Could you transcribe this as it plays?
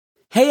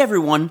Hey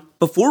everyone,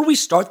 before we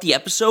start the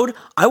episode,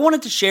 I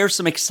wanted to share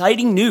some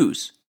exciting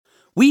news.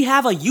 We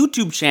have a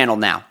YouTube channel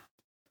now.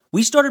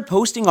 We started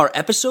posting our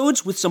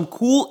episodes with some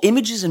cool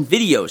images and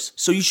videos,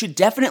 so you should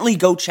definitely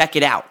go check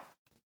it out.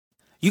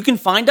 You can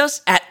find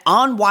us at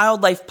On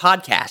Wildlife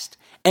Podcast,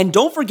 and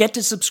don't forget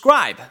to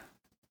subscribe.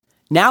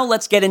 Now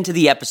let's get into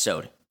the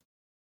episode.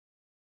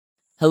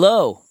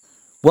 Hello,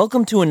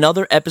 welcome to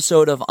another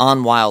episode of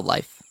On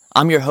Wildlife.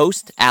 I'm your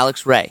host,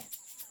 Alex Ray.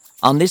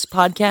 On this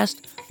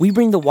podcast, we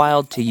bring the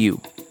wild to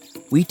you.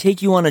 We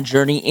take you on a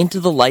journey into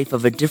the life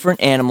of a different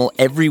animal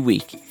every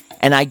week,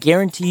 and I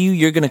guarantee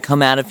you're going to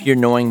come out of here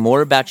knowing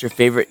more about your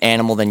favorite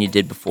animal than you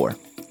did before.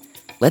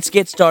 Let's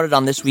get started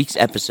on this week's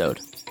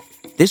episode.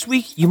 This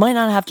week, you might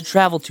not have to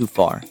travel too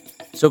far,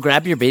 so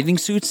grab your bathing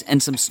suits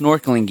and some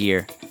snorkeling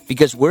gear,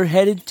 because we're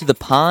headed to the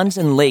ponds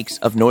and lakes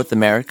of North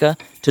America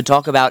to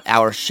talk about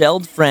our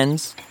shelled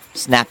friends,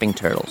 snapping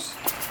turtles.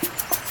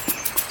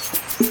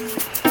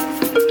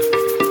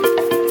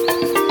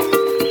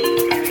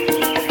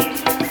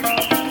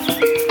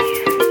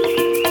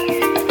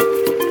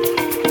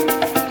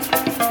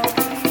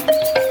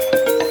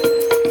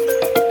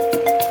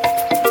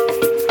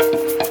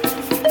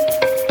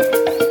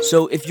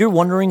 So if you're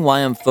wondering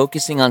why I'm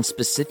focusing on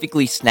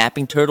specifically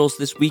snapping turtles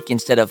this week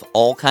instead of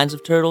all kinds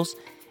of turtles,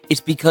 it's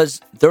because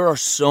there are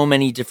so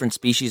many different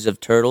species of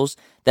turtles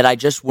that I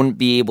just wouldn't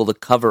be able to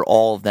cover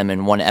all of them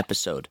in one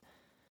episode.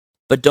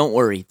 But don't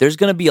worry, there's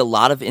going to be a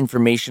lot of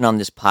information on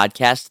this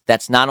podcast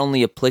that's not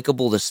only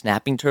applicable to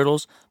snapping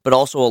turtles, but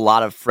also a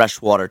lot of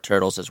freshwater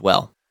turtles as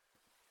well.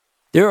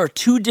 There are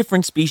two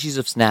different species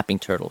of snapping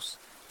turtles: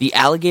 the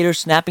alligator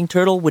snapping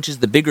turtle, which is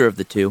the bigger of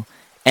the two,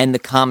 and the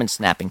common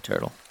snapping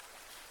turtle.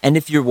 And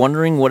if you're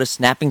wondering what a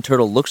snapping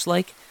turtle looks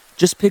like,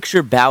 just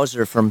picture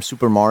Bowser from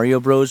Super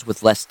Mario Bros.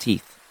 With less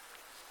teeth.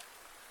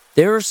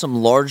 There are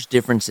some large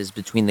differences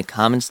between the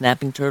common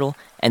snapping turtle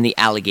and the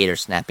alligator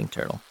snapping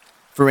turtle.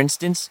 For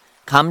instance,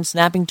 common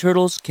snapping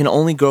turtles can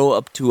only grow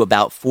up to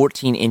about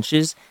 14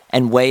 inches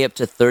and weigh up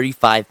to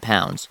 35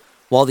 pounds,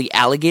 while the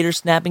alligator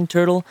snapping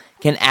turtle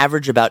can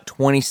average about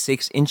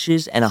 26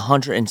 inches and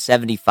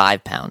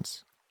 175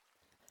 pounds.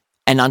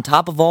 And on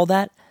top of all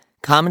that,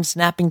 common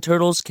snapping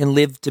turtles can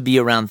live to be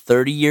around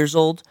 30 years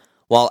old,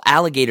 while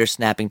alligator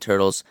snapping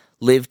turtles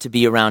live to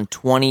be around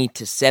 20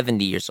 to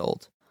 70 years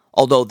old,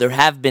 although there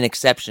have been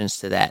exceptions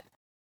to that.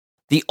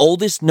 The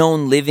oldest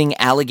known living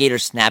alligator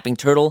snapping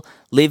turtle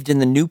lived in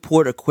the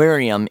Newport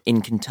Aquarium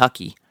in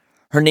Kentucky.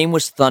 Her name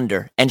was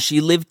Thunder, and she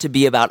lived to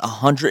be about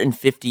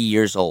 150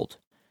 years old.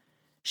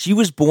 She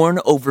was born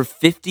over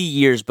 50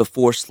 years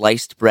before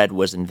sliced bread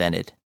was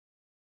invented.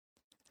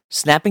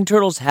 Snapping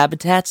turtles'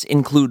 habitats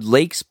include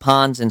lakes,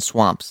 ponds, and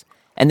swamps,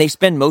 and they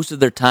spend most of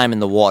their time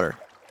in the water.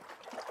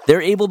 They're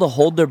able to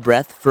hold their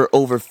breath for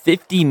over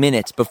 50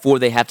 minutes before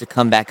they have to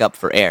come back up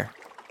for air.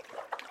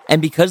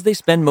 And because they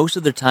spend most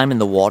of their time in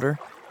the water,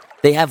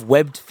 they have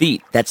webbed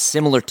feet that's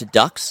similar to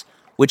ducks,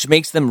 which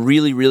makes them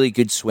really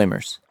good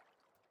swimmers.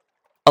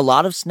 A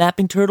lot of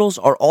snapping turtles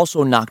are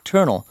also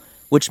nocturnal,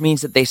 which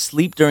means that they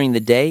sleep during the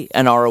day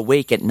and are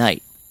awake at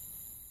night.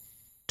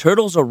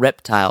 Turtles are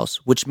reptiles,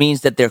 which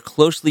means that they're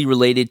closely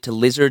related to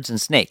lizards and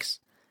snakes.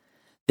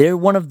 They're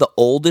one of the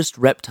oldest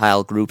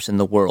reptile groups in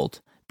the world,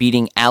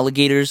 beating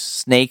alligators,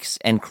 snakes,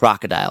 and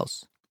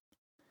crocodiles.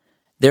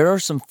 There are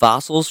some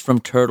fossils from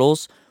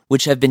turtles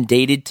which have been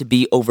dated to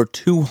be over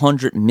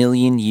 200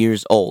 million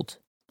years old.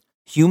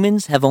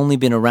 Humans have only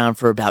been around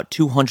for about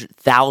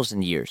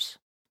 200,000 years.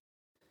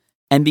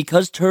 And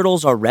because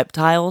turtles are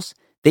reptiles,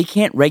 they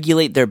can't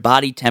regulate their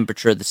body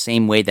temperature the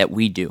same way that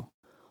we do.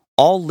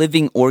 All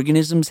living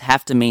organisms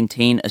have to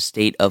maintain a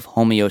state of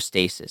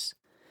homeostasis.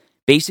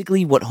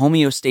 Basically, what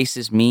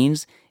homeostasis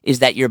means is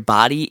that your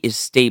body is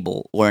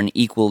stable or in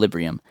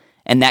equilibrium,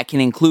 and that can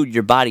include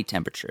your body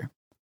temperature.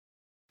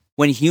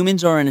 When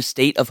humans are in a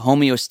state of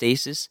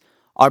homeostasis,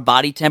 our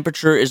body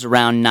temperature is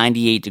around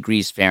 98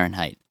 degrees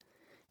Fahrenheit,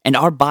 and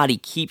our body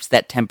keeps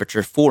that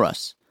temperature for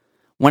us.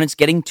 When it's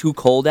getting too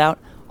cold out,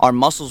 our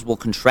muscles will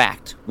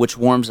contract, which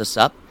warms us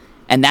up,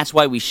 and that's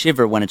why we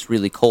shiver when it's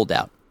really cold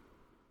out.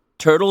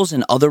 Turtles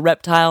and other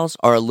reptiles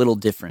are a little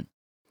different.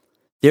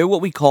 They're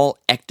what we call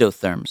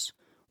ectotherms,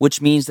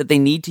 which means that they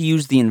need to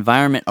use the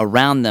environment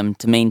around them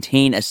to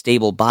maintain a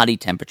stable body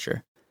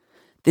temperature.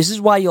 This is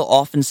why you'll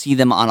often see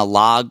them on a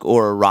log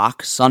or a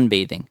rock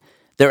sunbathing.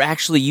 They're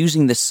actually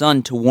using the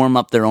sun to warm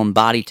up their own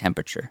body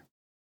temperature.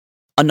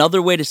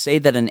 Another way to say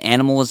that an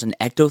animal is an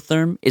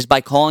ectotherm is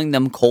by calling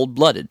them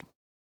cold-blooded.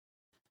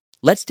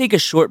 Let's take a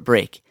short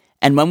break,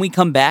 and when we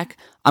come back,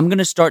 I'm going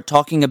to start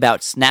talking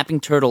about snapping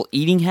turtle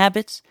eating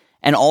habits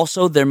and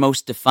also their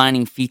most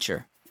defining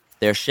feature,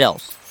 their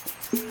shells.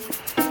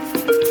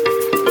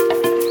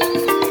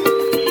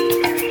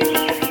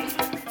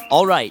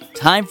 All right,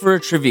 time for a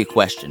trivia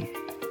question.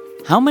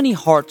 How many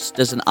hearts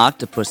does an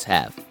octopus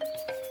have?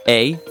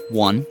 A,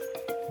 1,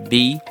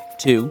 B,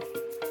 2,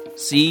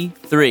 C,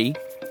 3,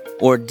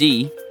 or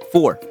D,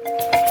 4?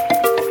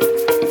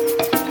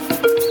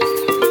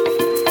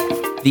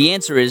 The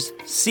answer is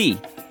C,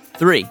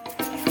 3.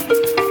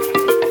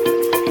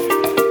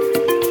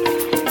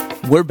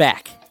 We're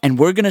back, and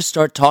we're going to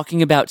start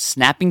talking about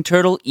snapping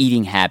turtle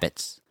eating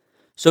habits.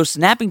 So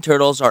snapping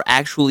turtles are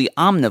actually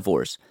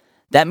omnivores.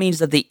 That means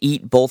that they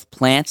eat both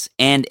plants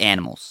and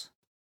animals.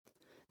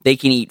 They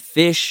can eat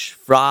fish,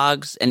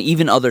 frogs, and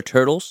even other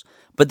turtles,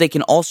 but they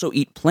can also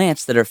eat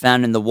plants that are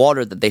found in the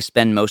water that they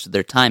spend most of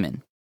their time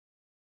in.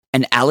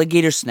 And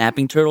alligator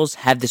snapping turtles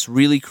have this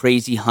really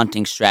crazy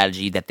hunting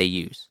strategy that they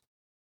use.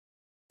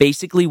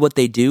 Basically, what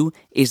they do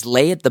is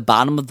lay at the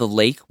bottom of the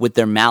lake with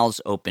their mouths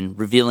open,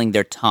 revealing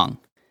their tongue.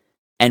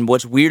 And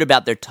what's weird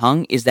about their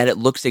tongue is that it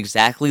looks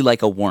exactly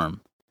like a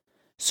worm.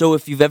 So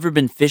if you've ever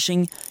been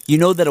fishing, you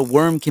know that a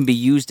worm can be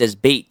used as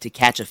bait to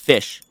catch a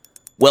fish.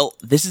 Well,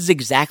 this is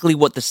exactly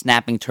what the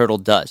snapping turtle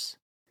does.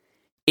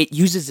 It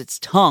uses its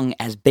tongue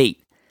as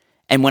bait,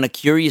 and when a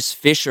curious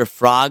fish or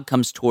frog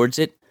comes towards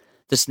it,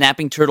 the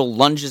snapping turtle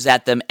lunges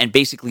at them and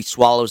basically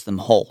swallows them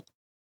whole.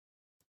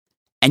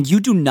 And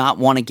you do not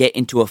want to get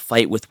into a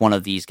fight with one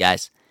of these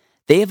guys.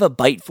 They have a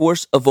bite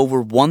force of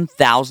over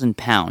 1,000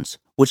 pounds,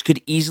 which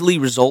could easily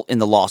result in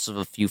the loss of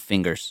a few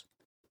fingers.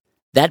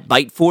 That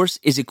bite force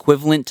is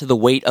equivalent to the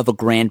weight of a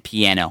grand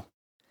piano.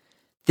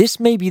 This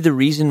may be the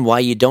reason why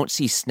you don't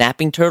see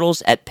snapping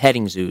turtles at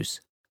petting zoos.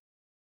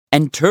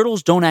 And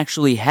turtles don't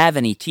actually have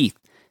any teeth.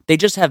 They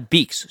just have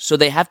beaks, so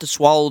they have to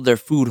swallow their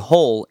food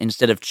whole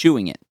instead of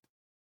chewing it.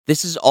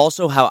 This is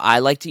also how I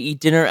like to eat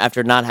dinner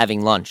after not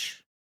having lunch.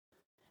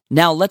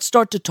 Now let's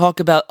start to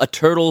talk about a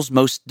turtle's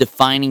most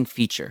defining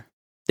feature,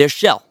 their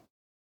shell.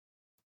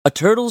 A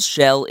turtle's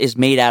shell is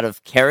made out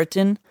of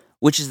keratin,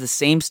 which is the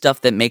same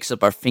stuff that makes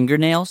up our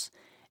fingernails,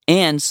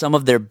 and some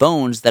of their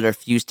bones that are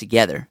fused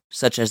together,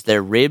 such as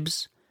their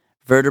ribs,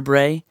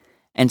 vertebrae,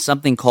 and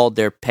something called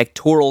their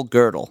pectoral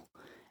girdle.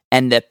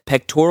 And the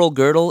pectoral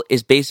girdle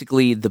is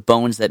basically the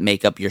bones that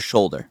make up your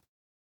shoulder.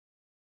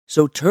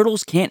 So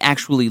turtles can't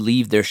actually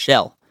leave their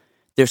shell.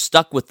 They're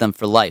stuck with them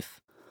for life.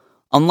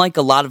 Unlike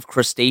a lot of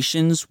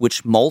crustaceans,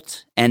 which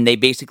molt, and they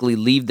basically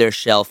leave their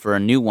shell for a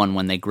new one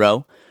when they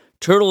grow,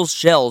 turtles'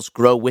 shells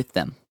grow with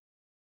them.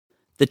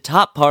 The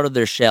top part of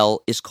their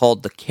shell is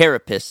called the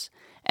carapace,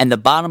 and the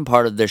bottom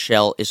part of their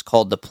shell is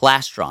called the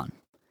plastron.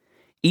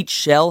 Each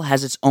shell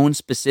has its own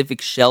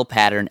specific shell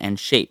pattern and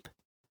shape.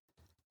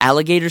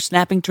 Alligator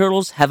snapping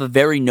turtles have a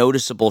very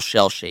noticeable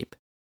shell shape.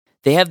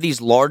 They have these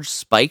large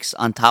spikes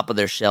on top of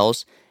their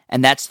shells,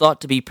 and that's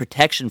thought to be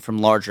protection from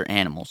larger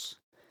animals.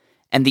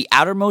 And the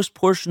outermost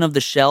portion of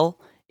the shell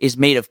is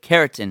made of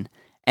keratin,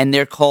 and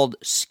they're called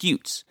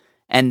scutes,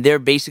 and they're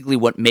basically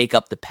what make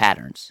up the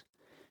patterns.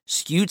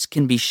 Scutes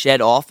can be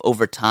shed off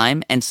over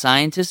time, and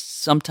scientists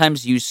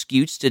sometimes use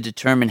scutes to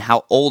determine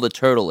how old a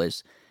turtle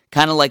is,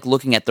 kind of like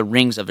looking at the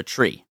rings of a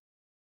tree.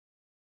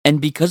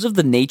 And because of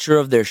the nature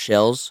of their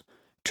shells,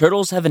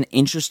 turtles have an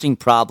interesting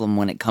problem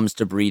when it comes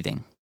to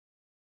breathing.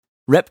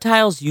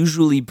 Reptiles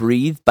usually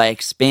breathe by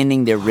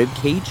expanding their rib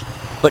cage,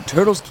 but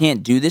turtles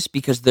can't do this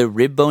because their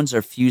rib bones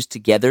are fused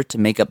together to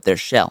make up their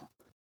shell.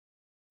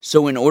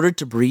 So in order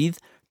to breathe,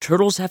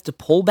 turtles have to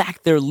pull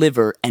back their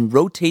liver and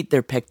rotate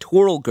their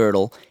pectoral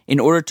girdle in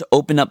order to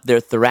open up their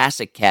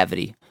thoracic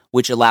cavity,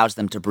 which allows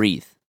them to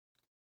breathe.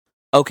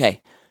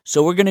 Okay,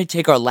 so we're going to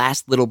take our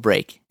last little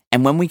break,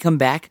 and when we come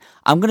back,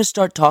 I'm going to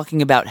start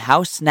talking about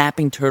how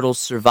snapping turtles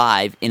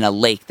survive in a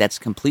lake that's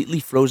completely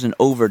frozen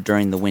over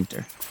during the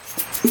winter.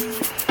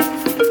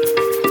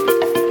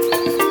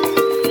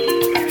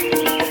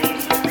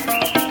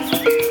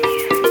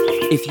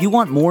 If you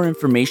want more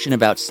information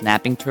about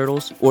snapping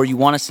turtles, or you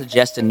want to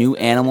suggest a new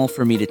animal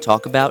for me to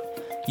talk about,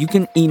 you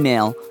can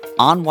email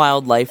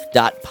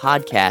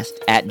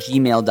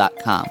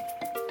onwildlife.podcast@gmail.com.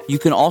 You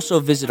can also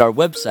visit our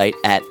website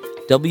at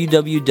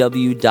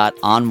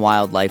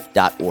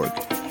www.onwildlife.org.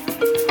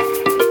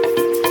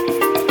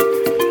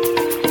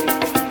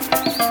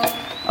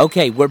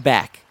 Okay, we're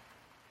back.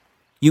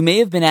 You may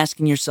have been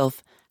asking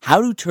yourself,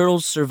 how do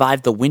turtles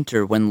survive the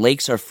winter when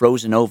lakes are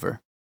frozen over?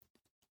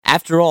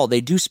 After all,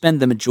 they do spend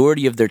the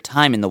majority of their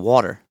time in the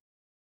water.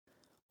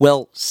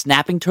 Well,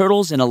 snapping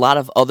turtles and a lot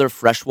of other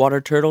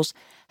freshwater turtles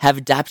have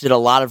adapted a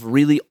lot of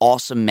really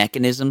awesome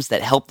mechanisms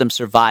that help them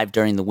survive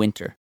during the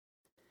winter.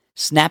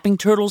 Snapping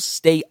turtles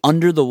stay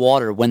under the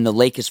water when the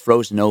lake is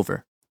frozen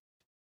over.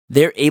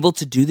 They're able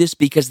to do this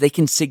because they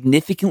can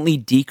significantly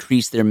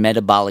decrease their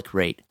metabolic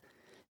rate.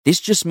 This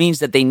just means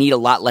that they need a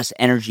lot less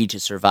energy to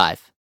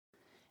survive.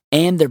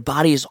 And their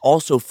body is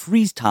also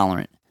freeze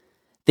tolerant.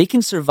 They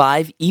can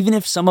survive even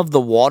if some of the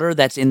water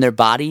that's in their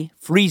body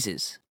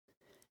freezes.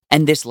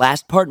 And this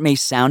last part may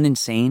sound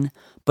insane,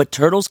 but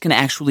turtles can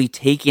actually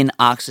take in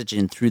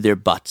oxygen through their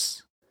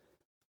butts.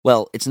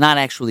 Well, it's not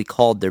actually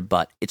called their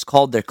butt, it's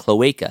called their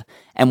cloaca,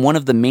 and one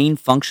of the main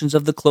functions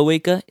of the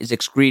cloaca is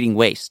excreting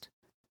waste.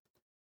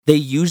 They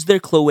use their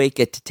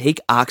cloaca to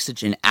take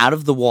oxygen out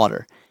of the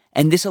water,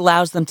 and this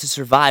allows them to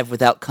survive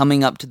without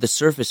coming up to the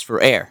surface for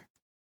air.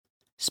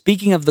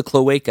 Speaking of the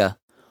cloaca,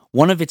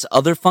 one of its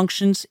other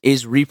functions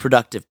is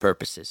reproductive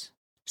purposes.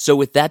 So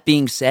with that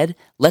being said,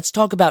 let's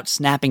talk about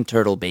snapping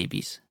turtle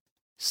babies.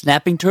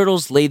 Snapping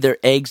turtles lay their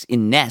eggs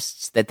in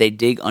nests that they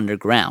dig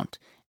underground,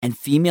 and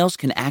females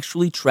can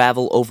actually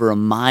travel over a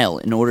mile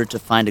in order to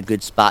find a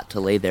good spot to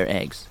lay their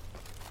eggs.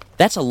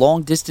 That's a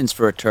long distance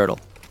for a turtle.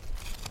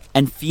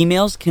 And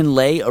females can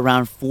lay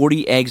around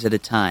 40 eggs at a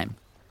time.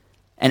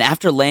 And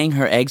after laying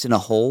her eggs in a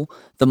hole,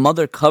 the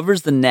mother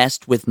covers the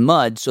nest with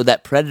mud so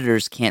that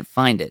predators can't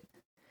find it.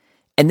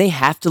 And they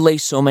have to lay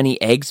so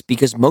many eggs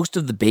because most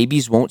of the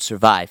babies won't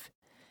survive.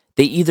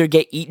 They either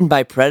get eaten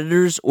by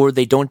predators or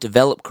they don't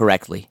develop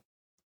correctly.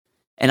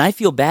 And I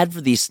feel bad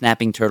for these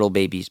snapping turtle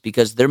babies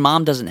because their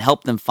mom doesn't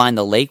help them find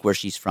the lake where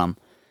she's from.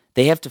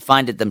 They have to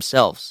find it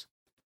themselves.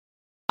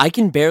 I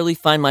can barely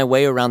find my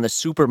way around the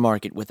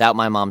supermarket without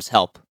my mom's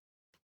help.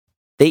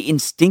 They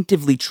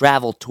instinctively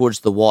travel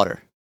towards the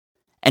water.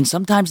 And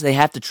sometimes they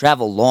have to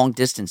travel long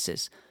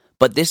distances,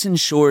 but this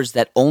ensures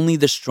that only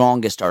the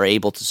strongest are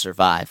able to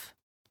survive.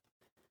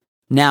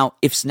 Now,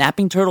 if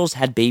snapping turtles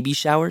had baby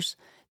showers,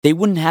 they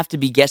wouldn't have to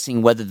be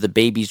guessing whether the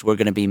babies were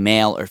going to be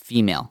male or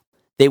female.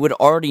 They would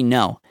already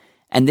know,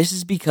 and this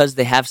is because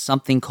they have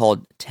something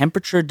called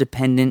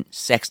temperature-dependent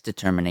sex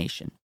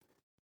determination.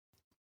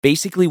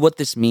 Basically, what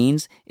this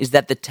means is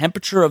that the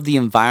temperature of the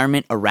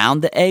environment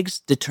around the eggs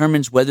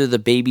determines whether the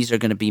babies are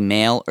going to be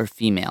male or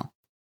female.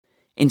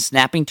 In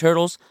snapping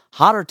turtles,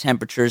 hotter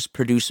temperatures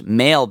produce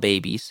male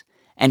babies,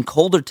 and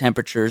colder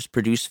temperatures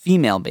produce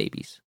female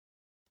babies.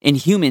 In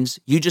humans,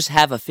 you just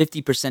have a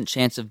 50%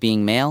 chance of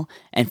being male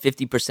and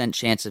 50%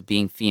 chance of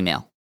being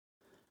female.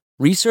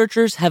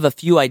 Researchers have a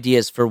few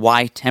ideas for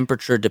why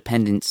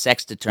temperature-dependent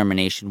sex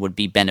determination would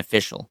be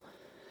beneficial.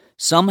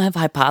 Some have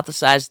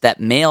hypothesized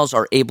that males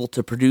are able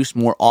to produce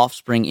more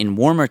offspring in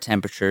warmer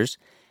temperatures,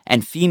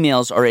 and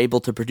females are able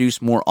to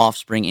produce more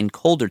offspring in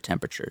colder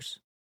temperatures.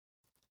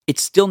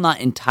 It's still not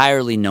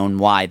entirely known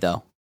why,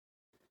 though.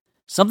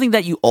 Something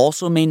that you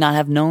also may not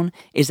have known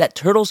is that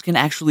turtles can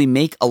actually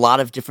make a lot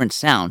of different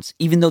sounds,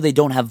 even though they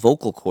don't have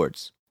vocal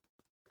cords.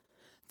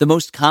 The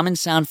most common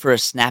sound for a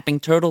snapping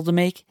turtle to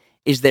make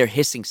is their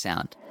hissing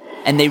sound,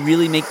 and they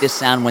really make this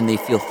sound when they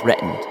feel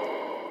threatened.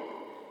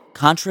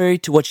 Contrary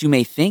to what you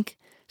may think,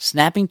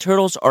 snapping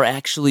turtles are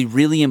actually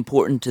really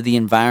important to the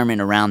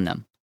environment around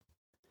them.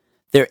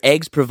 Their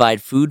eggs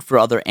provide food for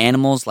other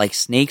animals like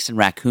snakes and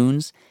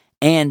raccoons,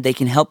 and they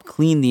can help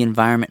clean the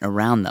environment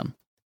around them.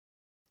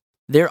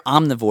 They're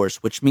omnivores,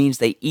 which means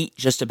they eat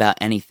just about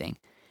anything,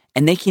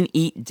 and they can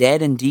eat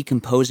dead and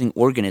decomposing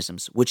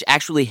organisms, which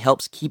actually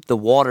helps keep the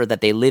water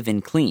that they live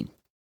in clean.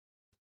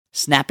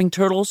 Snapping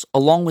turtles,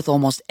 along with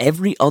almost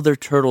every other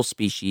turtle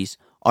species,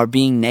 are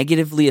being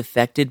negatively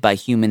affected by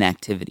human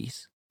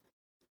activities.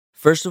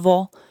 First of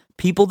all,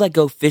 people that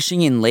go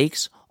fishing in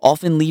lakes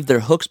often leave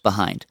their hooks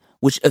behind,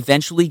 which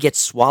eventually gets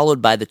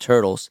swallowed by the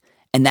turtles,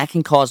 and that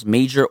can cause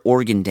major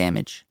organ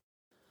damage.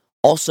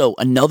 Also,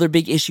 another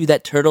big issue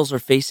that turtles are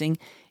facing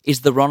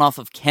is the runoff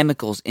of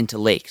chemicals into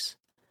lakes.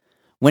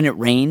 When it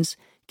rains,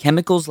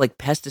 chemicals like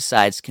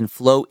pesticides can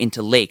flow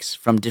into lakes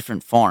from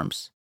different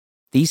farms.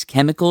 These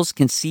chemicals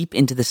can seep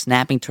into the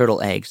snapping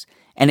turtle eggs,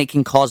 and it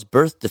can cause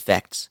birth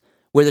defects,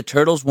 where the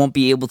turtles won't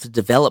be able to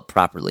develop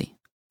properly.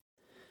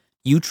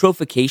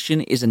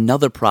 Eutrophication is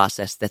another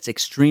process that's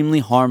extremely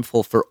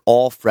harmful for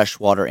all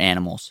freshwater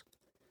animals.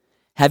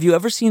 Have you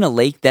ever seen a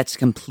lake that's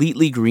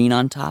completely green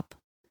on top?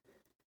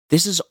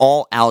 This is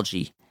all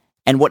algae,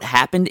 and what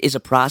happened is a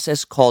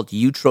process called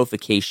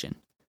eutrophication.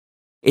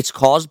 It's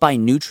caused by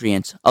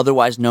nutrients,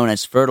 otherwise known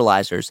as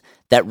fertilizers,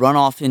 that run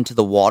off into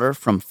the water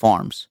from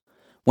farms.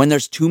 When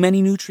there's too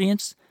many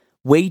nutrients,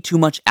 way too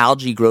much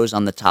algae grows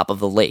on the top of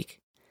the lake,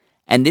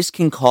 and this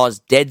can cause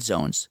dead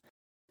zones.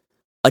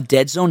 A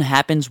dead zone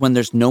happens when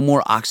there's no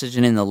more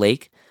oxygen in the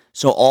lake,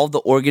 so all the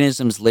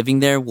organisms living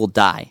there will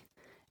die,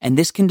 and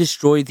this can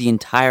destroy the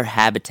entire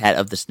habitat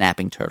of the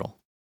snapping turtle.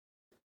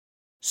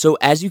 So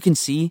as you can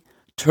see,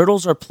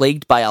 turtles are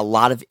plagued by a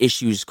lot of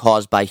issues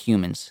caused by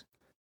humans.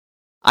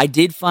 I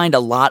did find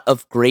a lot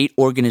of great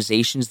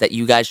organizations that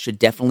you guys should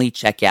definitely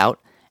check out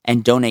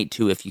and donate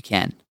to if you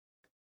can.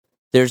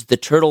 There's the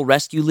Turtle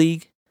Rescue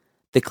League,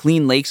 the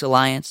Clean Lakes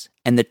Alliance,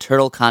 and the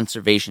Turtle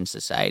Conservation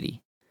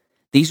Society.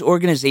 These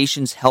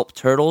organizations help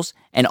turtles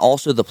and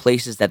also the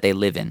places that they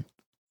live in.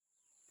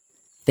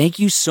 Thank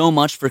you so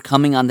much for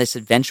coming on this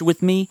adventure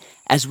with me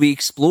as we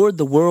explored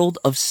the world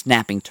of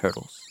snapping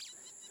turtles.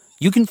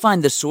 You can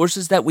find the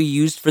sources that we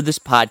used for this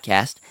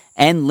podcast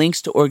and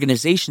links to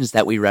organizations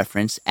that we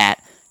reference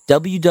at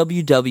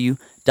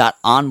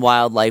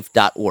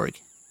www.onwildlife.org.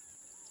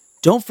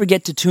 Don't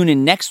forget to tune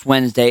in next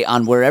Wednesday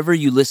on wherever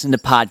you listen to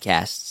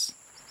podcasts.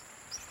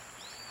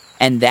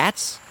 And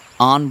that's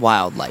On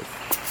Wildlife.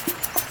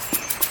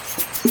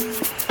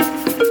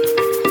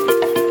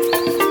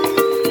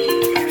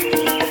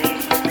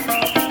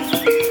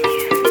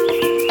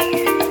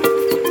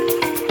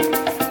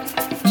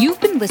 You've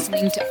been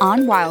listening to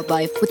On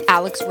Wildlife with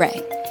Alex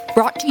Ray,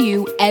 brought to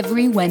you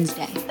every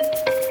Wednesday.